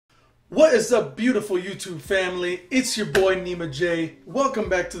What is up, beautiful YouTube family? It's your boy Nima J. Welcome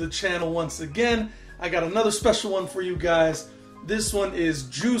back to the channel once again. I got another special one for you guys. This one is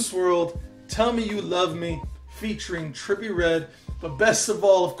Juice WRLD, Tell Me You Love Me, featuring Trippie Red. But best of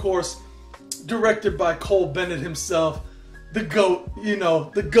all, of course, directed by ColeBennett himself, the GOAT, you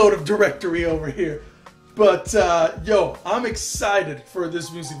know, the GOAT of directory over here. But yo, I'm excited for this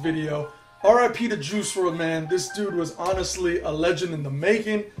music video. RIP to Juice WRLD, man. This dude was honestly a legend in the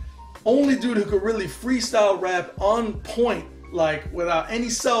making. Only dude who could really freestyle rap on point, like without any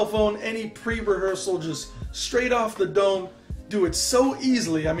cell phone, any pre-rehearsal, just straight off the dome, do it so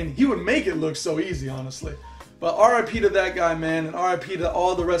easily. I mean, he would make it look so easy, honestly. But RIP to that guy, man, and RIP to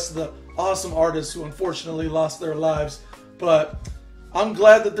all the rest of the awesome artists who unfortunately lost their lives. But I'm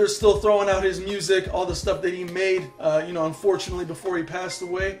glad that they're still throwing out his music, all the stuff that he made, you know, unfortunately before he passed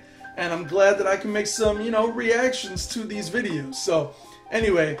away. And I'm glad that I can make some, you know, reactions to these videos. So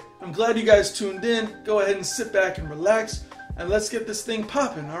anyway, I'm glad you guys tuned in. Go ahead and sit back and relax, and let's get this thing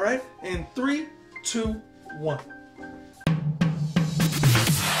popping, all right? In 3, 2, 1.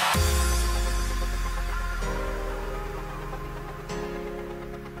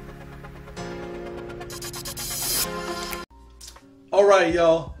 All right,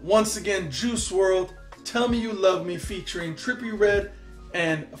 y'all. Once again, Juice WRLD, Tell Me You Love Me, featuring Trippie Red,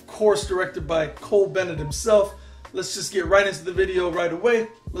 and of course directed by ColeBennett himself. Let's just get right into the video right away.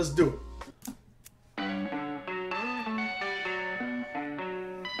 Let's do it.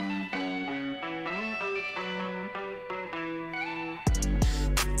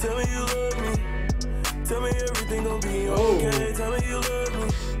 Tell me you love me. Tell me everything gon' be okay. Tell me you love me.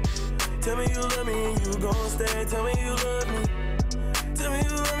 Tell me you love me and you gon' stay. Tell me you love me. Tell me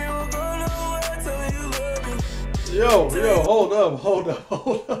you love me, won't go nowhere. Tell me you love me. Yo, hold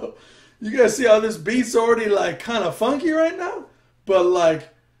up. You guys see how this beat's already like kind of funky right now? But like,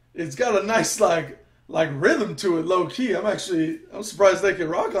 it's got a nice like rhythm to it, low key. I'm surprised they can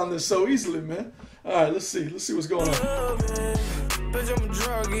rock on this so easily, man. All right, let's see what's going on. Bitch, I'm a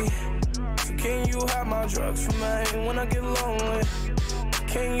druggie. So can you have my drugs for me when I get lonely?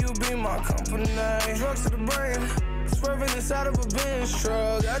 Can you be my company? Drugs to the brain, swerving inside of a Benz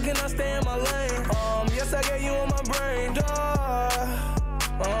truck. I cannot stay in my lane. Yes, I got you on my brain, dog.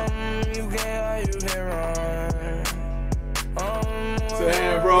 You can't run.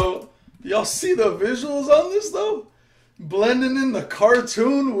 Damn, bro. Y'all see the visuals on this though? Blending in the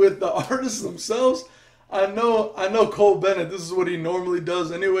cartoon with the artists themselves. I know ColeBennett, this is what he normally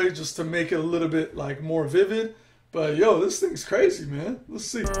does anyway, just to make it a little bit like more vivid. But yo, this thing's crazy, man. Let's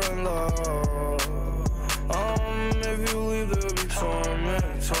see. If you leave, there'll be torment.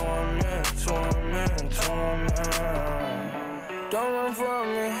 Don't run from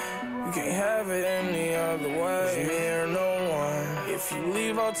me. You can't have it any other way. Me or no one. If you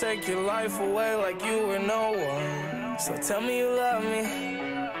leave, I'll take your life away like you were no one. So tell me you love me.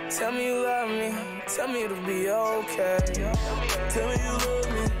 Tell me you love me. Tell me it'll be okay. Tell me you love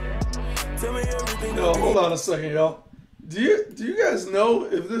me. Tell me everything. Yo, hold on a second, y'all. Do you guys know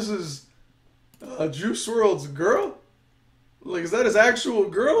if this is Juice WRLD's girl? Like, is that his actual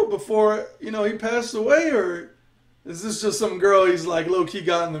girl before, you know, he passed away, or is this just some girl he's like low-key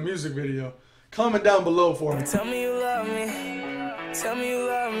got in the music video? Comment down below for me. Tell me you love me. Tell me you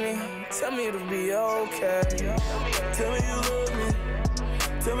love me. Tell me it'll be okay. Tell me you love me.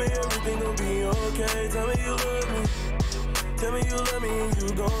 Tell me everything gon' be okay. Tell me you love me. Tell me you love me and you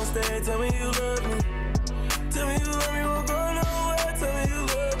gon' stay. Tell me you love me. Tell me you love me, won't go nowhere. Tell me you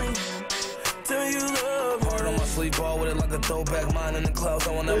love me. Tell me you love me. Hard on my sleep, ball with it like a throwback. Mine in the clouds, I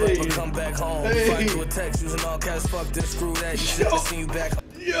will never ever come back home. If I do a text using all cash, fuck this, screw that. You should have seen you back.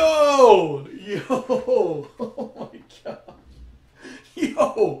 Yo, oh my god.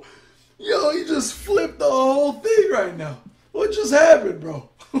 Yo, you just flipped the whole thing right now. What just happened, bro?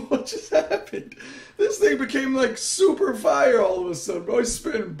 What just happened? This thing became like super fire all of a sudden, bro. He's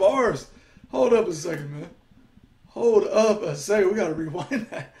spitting bars. Hold up a second, man. Hold up a second. We gotta rewind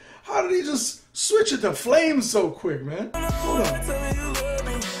that. How did he just switch it to flames so quick, man? Hold on. Tell me you love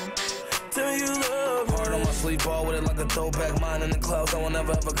me. Tell me you love me. Hard on my sleep, ball with it like a throwback. Mine in the clouds, I will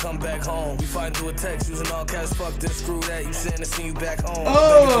never ever come back home. We fight through a text using all cash, fuck this, screw that. You saying to see you back home.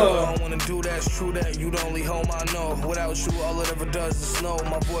 Oh. I don't wanna do that, it's true that. You the only home I know. Without you, all it ever does is snow.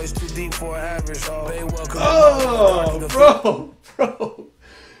 My voice too deep for an average. They welcome. Oh, bro.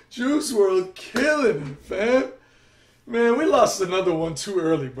 Juice WRLD killing it, fam. Man, we lost another one too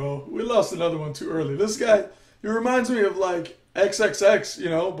early, bro. We lost another one too early. This guy, he reminds me of like XXX, you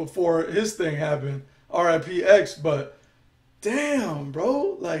know, before his thing happened. RIP X, but damn,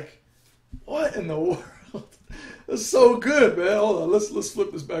 bro. Like, what in the world? That's so good, man. Hold on, let's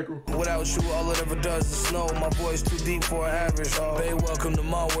flip this back real quick. Without you, all it ever does is snow. My voice too deep for an average. Babe, welcome to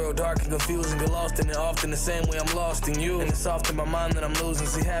my world, dark and confusing. Get lost in it often the same way I'm lost in you. And it's often my mind that I'm losing.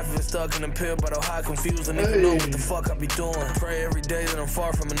 See, half of it stuck in a pill, but I'm high confused. I never know what the fuck I be doing. Pray every day that I'm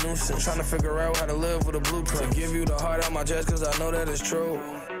far from a nuisance. Trying to figure out how to live with a blueprint. To give you the heart out my chest, cause I know that it's true.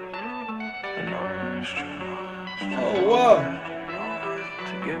 Oh, wow.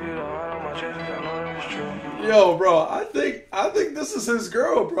 Yo, bro, I think this is his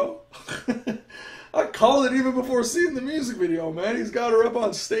girl, bro. I call it even before seeing the music video, man. He's got her up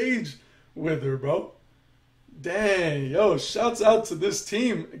on stage with her, bro. Dang, yo, shouts out to this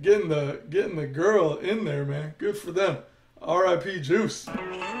team getting the girl in there, man. Good for them. R.I.P. Juice. So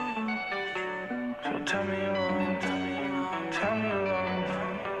tell me you love me. Tell me you love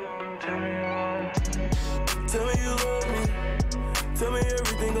me. Tell me you love me. Tell me you love me. Tell me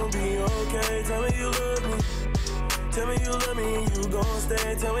everything gon' be okay. Tell me you love me. Tell me you love me and you gon'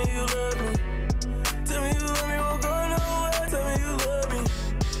 stay. Tell me you love me. Tell me you love me, won't go nowhere. Tell me you love me.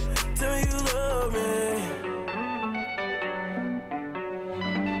 Tell me you love me.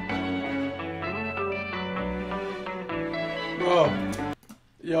 Bro,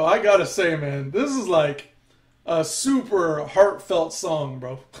 yo, I gotta say, man, this is like a super heartfelt song,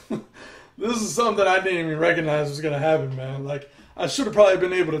 bro. This is something I didn't even recognize was gonna happen, man. Like, I should have probably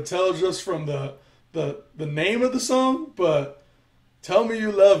been able to tell just from the name of the song, but Tell Me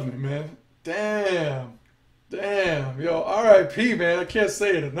You Love Me, man. Damn. Damn. Yo, R.I.P., man. I can't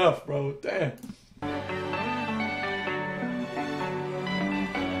say it enough, bro. Damn.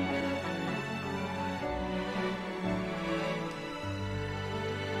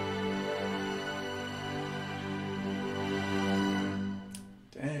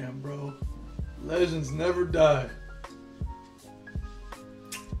 Damn, bro. Legends never die.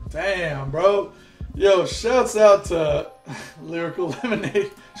 Damn, bro. Yo, shouts out to Lyrical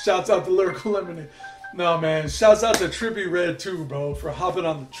Lemonade. Shouts out to Lyrical Lemonade. No, man. Shouts out to Trippie Red too, bro, for hopping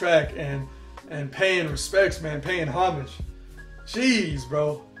on the track and paying respects, man. Paying homage. Jeez,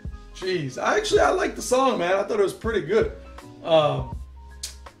 bro. Jeez. I like the song, man. I thought it was pretty good. I'm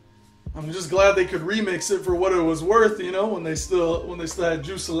just glad they could remix it for what it was worth, you know, when they still had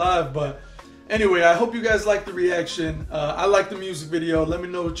Juice alive. But anyway, I hope you guys liked the reaction. I like the music video. Let me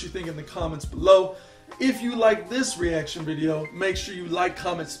know what you think in the comments below. If you like this reaction video, make sure you like,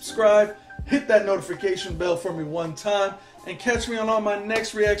 comment, subscribe. Hit that notification bell for me one time. And catch me on all my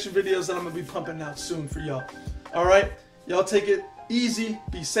next reaction videos that I'm going to be pumping out soon for y'all. Alright? Y'all take it easy.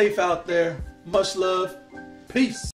 Be safe out there. Much love. Peace.